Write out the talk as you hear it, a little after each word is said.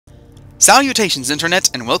Salutations,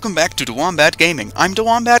 Internet, and welcome back to DaWombatGaming. I'm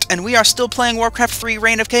DaWombat, and we are still playing Warcraft III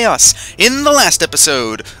Reign of Chaos. In the last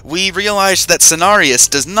episode, we realized that Cenarius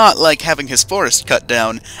does not like having his forest cut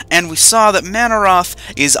down, and we saw that Manaroth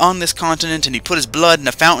is on this continent, and he put his blood in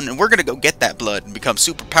a fountain, and we're gonna go get that blood and become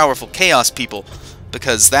super powerful Chaos people,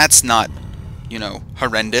 because that's not, you know,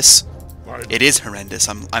 horrendous. It is horrendous.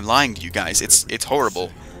 I'm lying to you guys. It's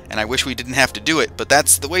horrible. And I wish we didn't have to do it, but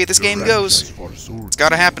that's the way this game goes. It's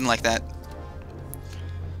gotta happen like that.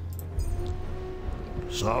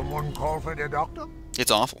 Someone call for the doctor?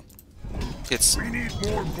 It's awful. It's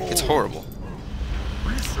horrible.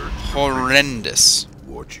 Horrendous.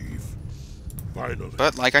 War chief. Finally.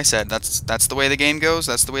 But like I said, that's the way the game goes,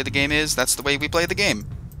 that's the way the game is, that's the way we play the game.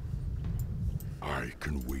 I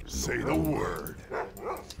can wait. Say the word.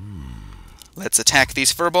 Let's attack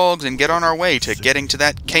these furbolgs and get on our way to getting to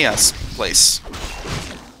that chaos place.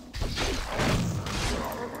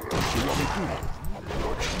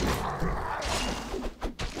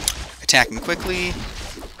 Attacking quickly.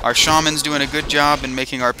 Our shaman's doing a good job in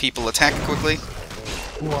making our people attack quickly.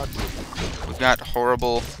 We've got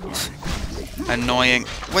horrible, annoying...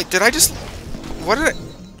 Wait, did I just... What did I...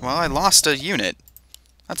 Well, I lost a unit.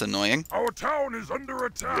 That's annoying. Our town is under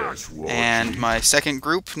attack. And my second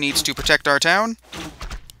group needs to protect our town.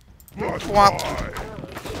 Whop.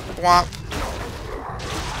 Whop.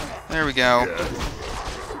 There we go.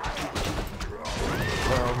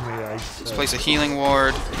 Let's place a healing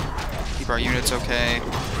ward. Keep our units okay.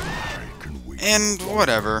 And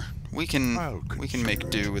whatever. We can make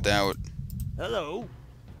do without. Hello.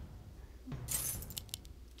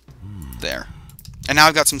 There. And now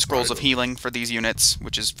I've got some scrolls of healing for these units,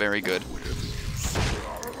 which is very good.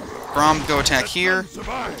 Grom, go attack here.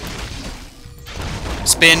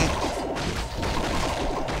 Spin.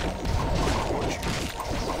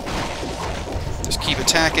 Just keep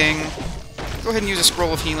attacking. Go ahead and use a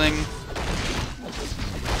scroll of healing.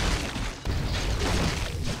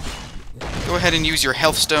 Go ahead and use your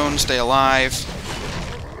health stone, stay alive.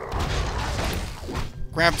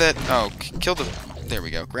 Grab that... Oh, kill the... There we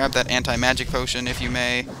go. Grab that anti-magic potion, if you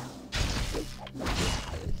may.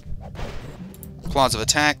 Claws of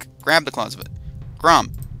attack. Grab the claws of it.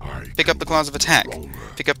 Grom, pick up the claws of attack.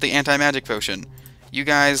 Pick up the anti-magic potion. You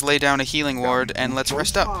guys lay down a healing ward, and let's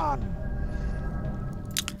rest up.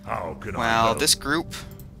 Well, this group,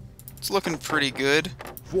 it's looking pretty good.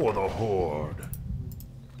 For the Horde.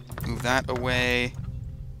 Move that away.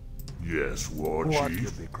 Yes, War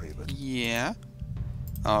Chief. Yeah.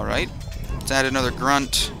 Alright. Let's add another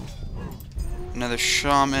grunt, another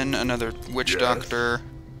shaman, another witch doctor,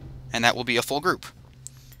 and that will be a full group.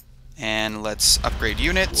 And let's upgrade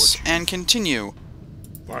units and continue.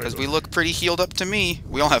 Because we look pretty healed up to me.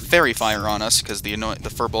 We all have fairy fire on us because the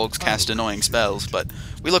furbolgs cast annoying spells, but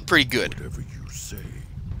we look pretty good.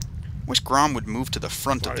 Wish Grom would move to the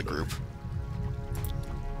front of the group.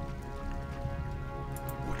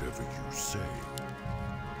 Whatever you say.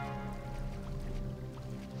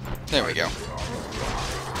 There we go.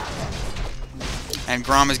 And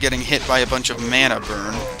Grom is getting hit by a bunch of mana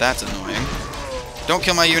burn. That's annoying. Don't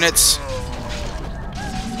kill my units.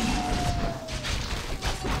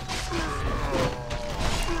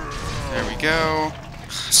 There we go.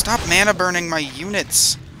 Stop mana burning my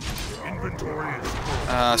units.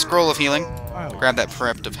 Scroll of healing. Grab that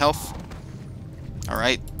preemptive health.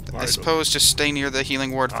 Alright. I suppose just stay near the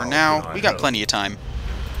healing ward for now. We got plenty of time.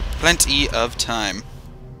 Plenty of time.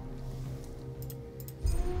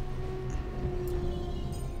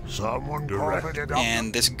 Someone direct.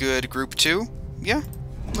 And this good group 2, yeah,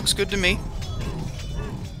 looks good to me.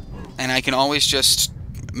 And I can always just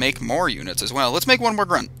make more units as well. Let's make one more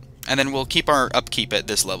grunt, and then we'll keep our upkeep at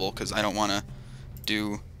this level, because I don't want to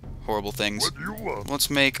do horrible things. Let's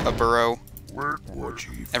make a burrow.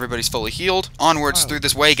 Everybody's fully healed. Onwards through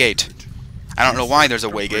this waygate. I don't know why there's a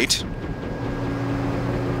waygate.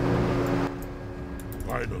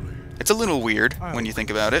 It's a little weird when you think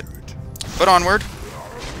about it. But onward.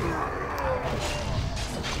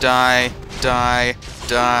 Die, die,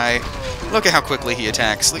 die. Look at how quickly he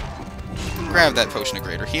attacks. Grab that potion of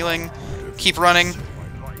greater healing. Keep running.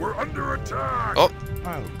 We're under attack. Oh.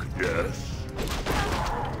 Yes.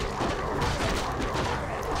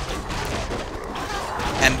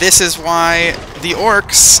 And this is why the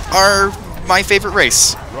orcs are my favorite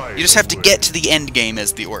race. You just have to get to the end game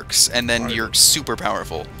as the orcs, and then you're super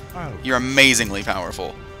powerful. You're amazingly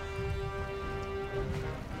powerful.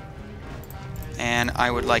 And I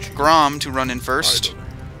would like Grom to run in first,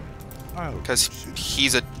 because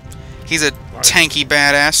he's a tanky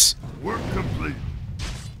badass. Work complete.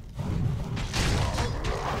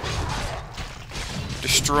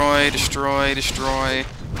 Destroy, destroy, destroy.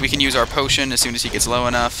 We can use our potion as soon as he gets low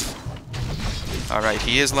enough. Alright,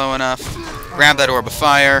 he is low enough. Grab that orb of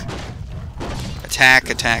fire. Attack,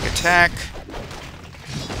 attack, attack.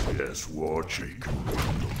 Yes, Warchief.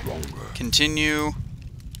 No longer. Continue.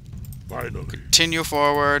 Finally. Continue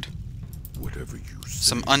forward. Whatever you say.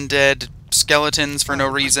 Some undead skeletons for no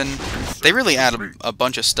reason. They really add a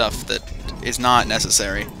bunch of stuff that is not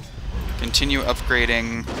necessary. Continue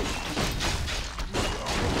upgrading.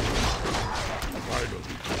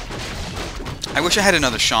 I wish I had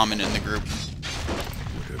another shaman in the group.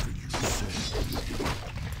 Whatever you say.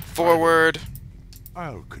 Forward.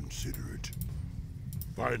 I'll consider it.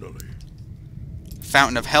 Finally.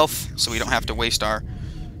 Fountain of health, so we don't have to waste our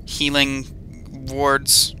healing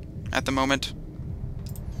wards at the moment.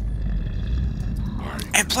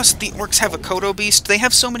 And plus, the orcs have a Kodo Beast. They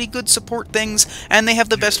have so many good support things, and they have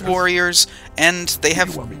the best warriors, and they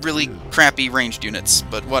have really crappy ranged units,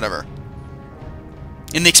 but whatever.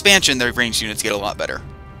 In the expansion, their ranged units get a lot better.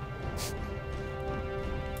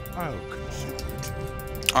 I'll consider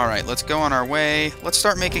it. Alright, let's go on our way. Let's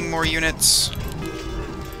start making more units,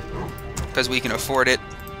 because we can afford it.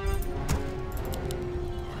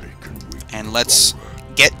 And let's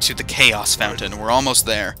get to the Chaos Fountain. We're almost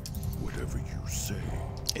there. Whatever you say.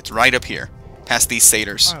 It's right up here, past these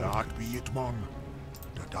satyrs. Dark be it, Mon.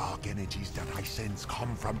 The dark energies that I sense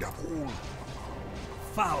come from the pool.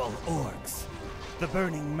 Foul orcs. The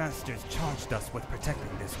Burning Masters charged us with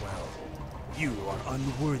protecting this well. You are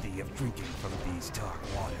unworthy of drinking from these dark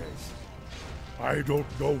waters. I don't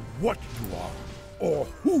know what you are, or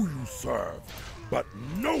who you serve, but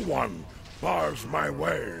no one bars my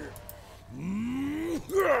way.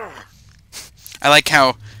 I like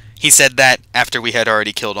how he said that after we had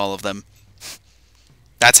already killed all of them.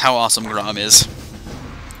 That's how awesome Grom is.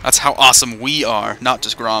 That's how awesome we are, not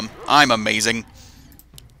just Grom. I'm amazing.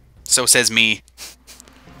 So says me.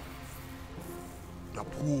 The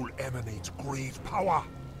pool emanates great power,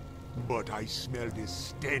 but I smell this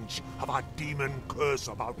stench of a demon curse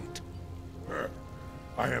about it.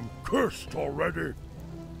 I am cursed already.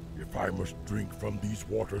 If I must drink from these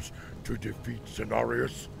waters to defeat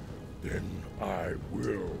Cenarius, then I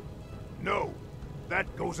will. No,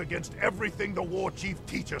 that goes against everything the War Chief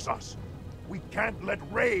teaches us. We can't let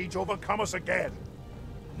rage overcome us again.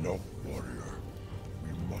 No, warrior.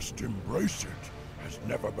 We must embrace it as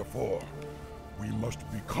never before. We must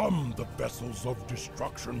become the vessels of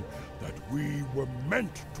destruction that we were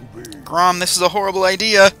meant to be. Grom, this is a horrible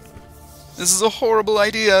idea. This is a horrible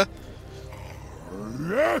idea.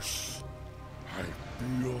 Yes! I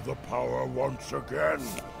feel the power once again.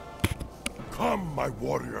 Come, my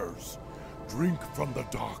warriors. Drink from the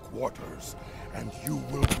dark waters, and you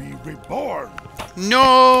will be reborn.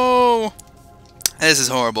 No! This is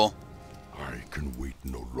horrible. I can wait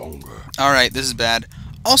no longer. Alright, this is bad.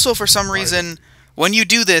 Also, for some reason, when you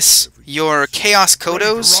do this, your Chaos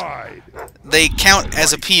Kodos, they count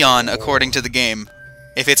as a peon according to the game.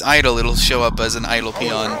 If it's idle, it'll show up as an idle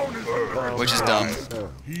peon, which is dumb.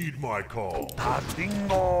 Heed my call.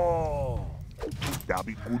 That'll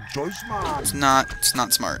be good choice, man. It's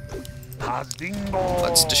not smart.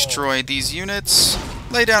 Let's destroy these units.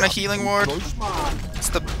 Lay down a healing ward. It's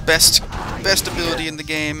the best ability in the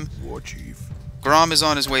game. Grom is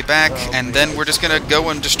on his way back, and then we're just gonna go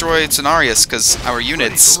and destroy Cenarius, because our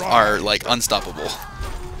units are, like, unstoppable.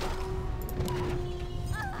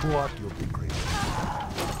 What you'll be great.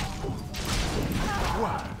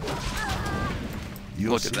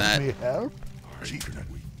 Look at that. Help? Chieftain,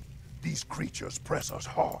 these creatures press us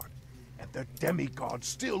hard, and the demigod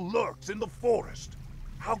still lurks in the forest.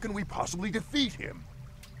 How can we possibly defeat him?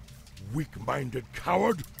 Weak-minded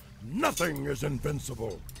coward! Nothing is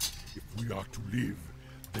invincible. If we are to live,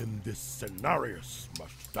 then this Cenarius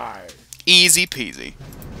must die. Easy peasy.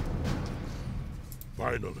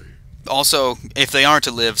 Finally. Also, if they are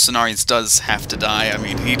to live, Cenarius does have to die. I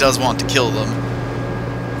mean, he does want to kill them.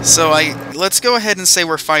 So let's go ahead and say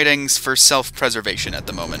we're fighting for self-preservation at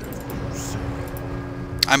the moment.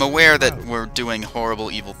 I'm aware that we're doing horrible,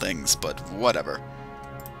 evil things, but whatever.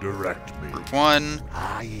 Direct me. Group 1,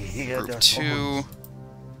 Group 2...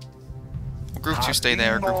 Group 2 stay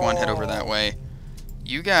there, Group 1 head over that way.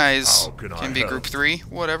 You guys can be Group 3,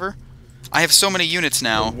 whatever. I have so many units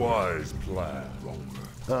now. Wise plan.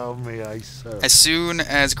 How may I serve? As soon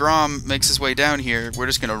as Grom makes his way down here, we're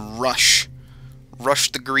just gonna rush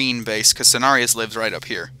the green base, because Cenarius lives right up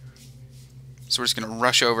here. So we're just gonna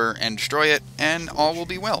rush over and destroy it, and all will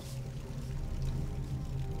be well.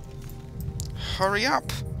 Hurry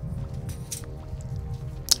up!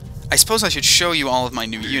 I suppose I should show you all of my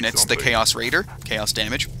new units. The Chaos Raider, Chaos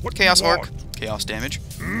Damage, Chaos Orc, Chaos damage.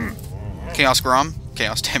 Chaos Grom.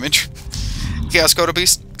 Chaos damage. Chaos Kodo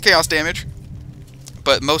Beast. Chaos damage.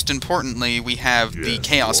 But most importantly, we have the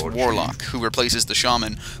Chaos Warlock, who replaces the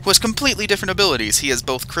Shaman, who has completely different abilities. He has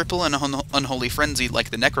both Cripple and Unholy Frenzy,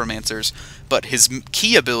 like the Necromancers, but his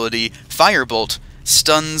key ability, Firebolt,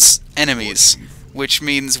 stuns enemies, which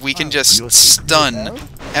means we can just stun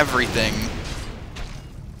everything.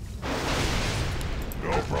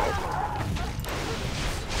 No problem.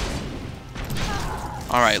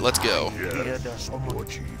 Alright, let's go. Yes, War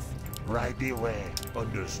Chief. Right away.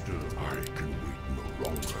 Understood. I can wait no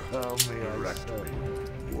longer. How may I Direct serve?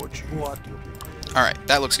 me, War Chief. What you be? Alright,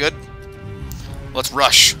 that looks good. Let's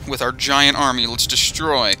rush with our giant army. Let's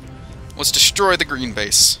destroy the green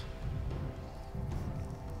base.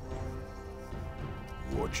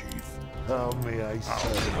 War Chief. How may I How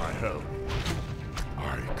serve? can I help?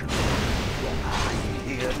 I can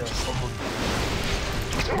wait Here there's someone.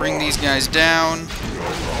 Bring these guys down.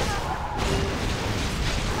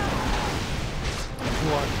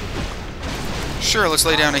 What? Sure, let's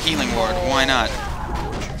lay down a healing ward. Why not?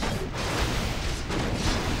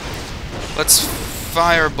 Let's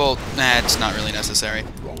firebolt. Nah, it's not really necessary.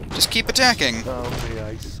 Just keep attacking. How may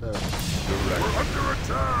I serve? We're under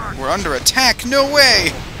attack! We're under attack. No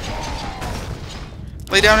way!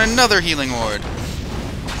 Lay down another healing ward.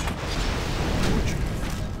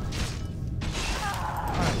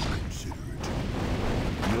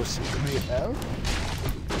 You seek me help?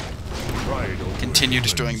 Continue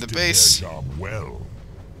destroying the base. Did their job well.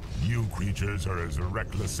 You creatures are as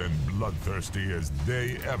reckless and bloodthirsty as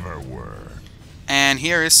they ever were. And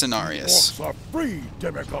here is Cenarius. Orcs are free,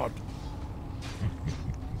 demigod!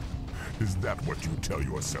 Is that what you tell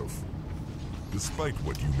yourself? Despite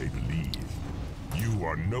what you may believe, you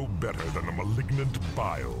are no better than a malignant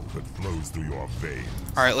bile that flows through your veins.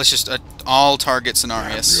 Alright, let's just all target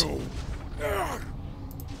Cenarius.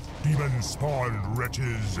 Demon-spawned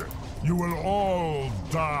wretches, you will all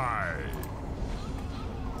die!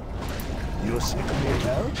 You seek me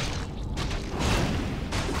help?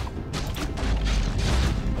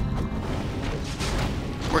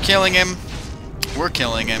 We're killing him. We're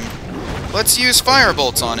killing him. Let's use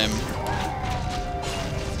firebolts on him.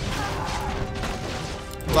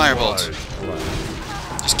 Firebolt.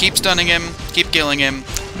 Just keep stunning him. Keep killing him.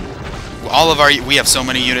 All of our... We have so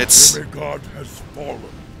many units. Demigod has fallen.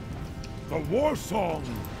 The war song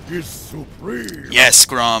is supreme. Yes,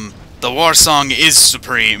 Grom. The war song is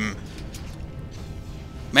supreme.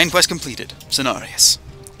 Main quest completed. Cenarius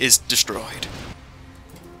is destroyed.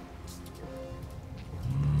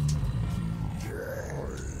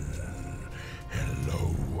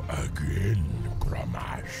 Hello again,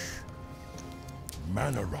 Gromash.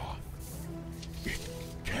 Manaroth. It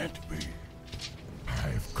can't be.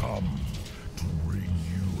 I've come to bring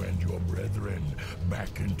you and your brethren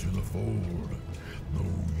back into the fold. Though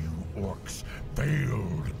you orcs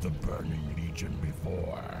failed the Burning Legion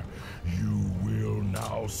before, you will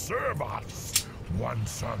now serve us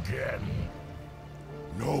once again.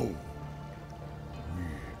 No. We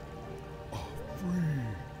are free.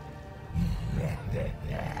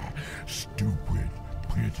 Stupid,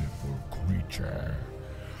 pitiful creature.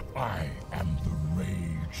 I am the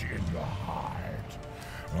rage in your heart.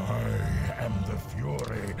 I am the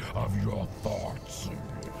fury of your thoughts.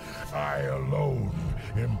 I alone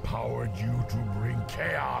empowered you to bring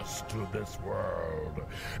chaos to this world,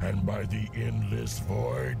 and by the endless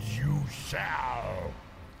void you shall.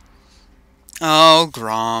 Oh,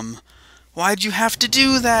 Grom. Why'd you have to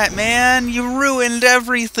do that, man? You ruined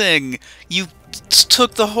everything! You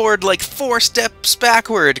took the Horde like 4 steps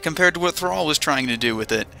backward compared to what Thrall was trying to do with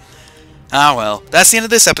it. Ah well, that's the end of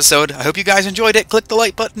this episode. I hope you guys enjoyed it. Click the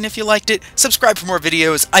like button if you liked it. Subscribe for more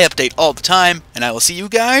videos. I update all the time, and I will see you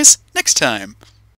guys next time.